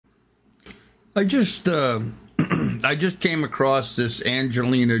I just I just came across this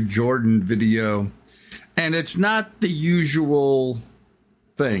Angelina Jordan video, and it's not the usual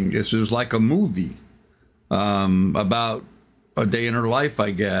thing. This is like a movie about a day in her life,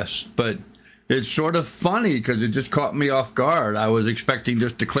 I guess. But it's sort of funny because it just caught me off guard. I was expecting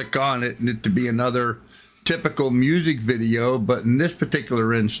just to click on it and it to be another typical music video, but in this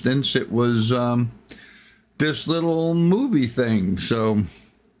particular instance, it was this little movie thing. So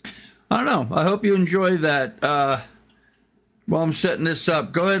I don't know. I hope you enjoy that. While I'm setting this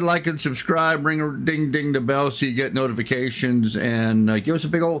up, go ahead, like and subscribe, ring a ding ding the bell so you get notifications, and give us a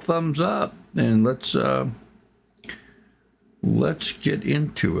big old thumbs up. And let's get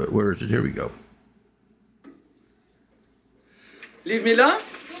into it. Where is it? Here we go. Liv Milla?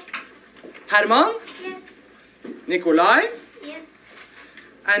 Herman? Yes. Nikolai? Yes.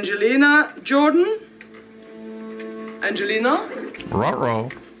 Angelina Jordan? Angelina? Ruh-roh.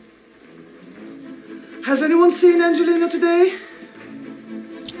 Has anyone seen Angelina today?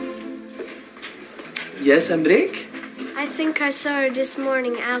 Yes, Hendrik? I think I saw her this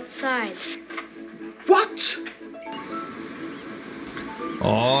morning outside. What?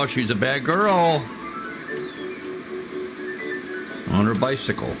 Oh, she's a bad girl. On her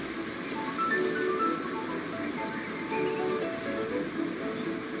bicycle.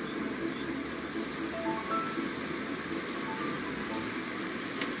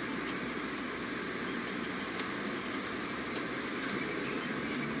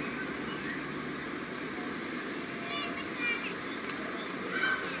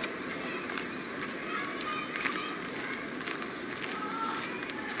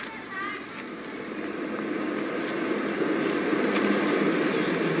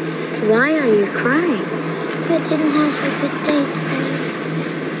 Why are you crying? I didn't have a good day today.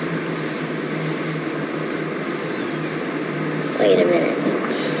 Wait a minute.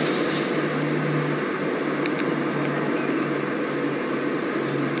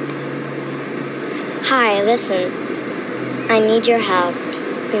 Hi, listen. I need your help.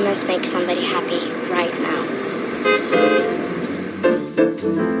 We must make somebody happy right now.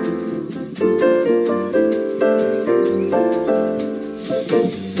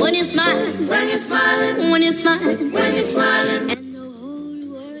 When you're smiling, When you're smiling, when you're smiling, when you're smiling, and the whole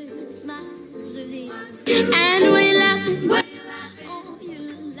world smiles with you. And when you're laughing, oh, you're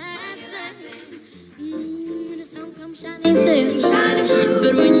laughing. The sun comes shining through.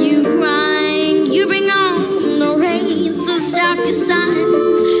 But when you're crying, you bring on the rain. So stop your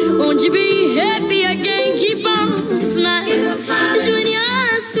sighing. Won't you be happy again? Keep on smiling. It's when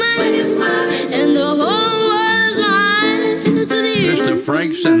you're smiling, and the whole world smiles with you. Just a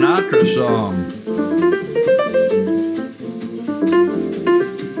Frank Sinatra song.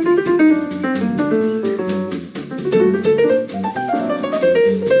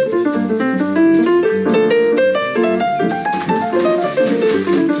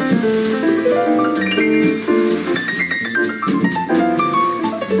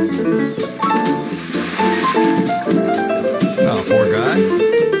 Oh, poor guy.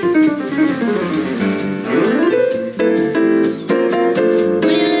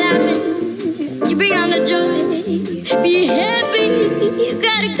 When you're laughing, you bring on the joy. Be happy, you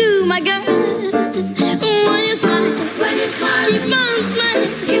gotta do, my girl. When you're smiling, keep on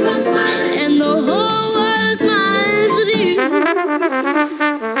smiling, keep on smiling, and the whole world smiles with you.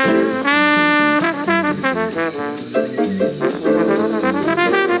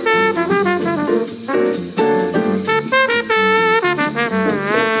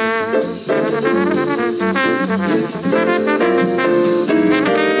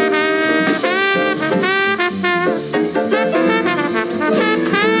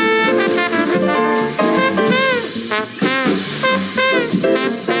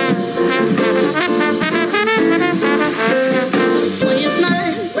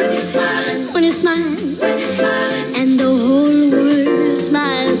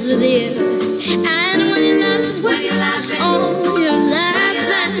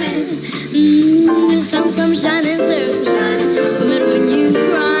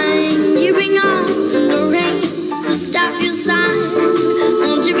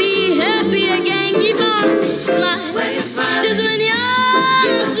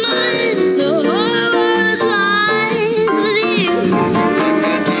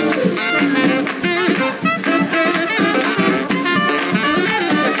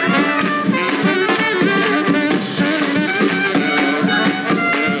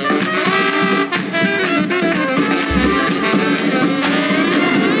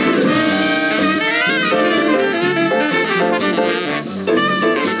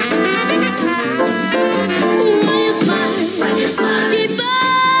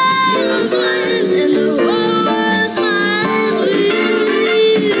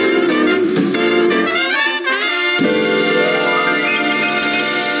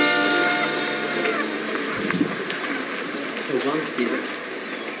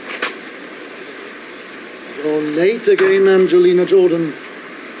 You're late again, Angelina Jordan.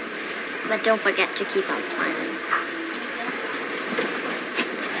 But don't forget to keep on smiling.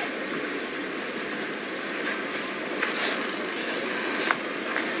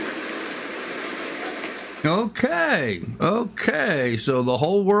 Okay. So the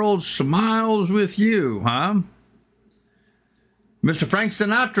whole world smiles with you, huh? Mr. Frank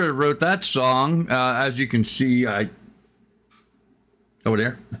Sinatra wrote that song. As you can see, over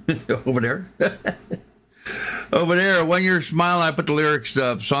there, over there. When you're smiling, I put the lyrics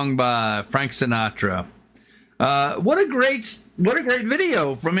up. Sung by Frank Sinatra. What a great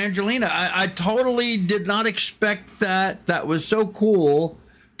video from Angelina. I totally did not expect that. That was so cool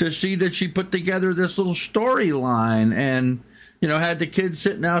to see that she put together this little storyline and, you know, had the kids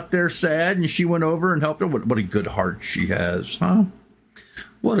sitting out there sad, and she went over and helped her. What a good heart she has, huh?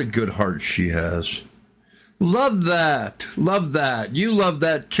 What a good heart she has. Love that. Love that. You love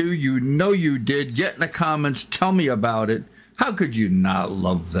that too. You know you did. Get in the comments. Tell me about it. How could you not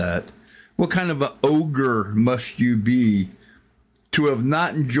love that? What kind of an ogre must you be to have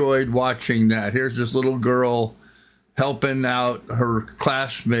not enjoyed watching that? Here's this little girl helping out her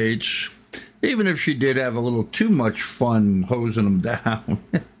classmates, even if she did have a little too much fun hosing them down.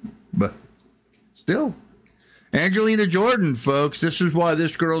 But still, Angelina Jordan, folks, this is why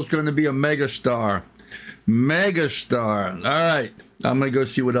this girl's going to be a megastar. Megastar. All right, I'm going to go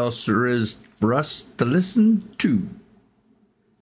see what else there is for us to listen to.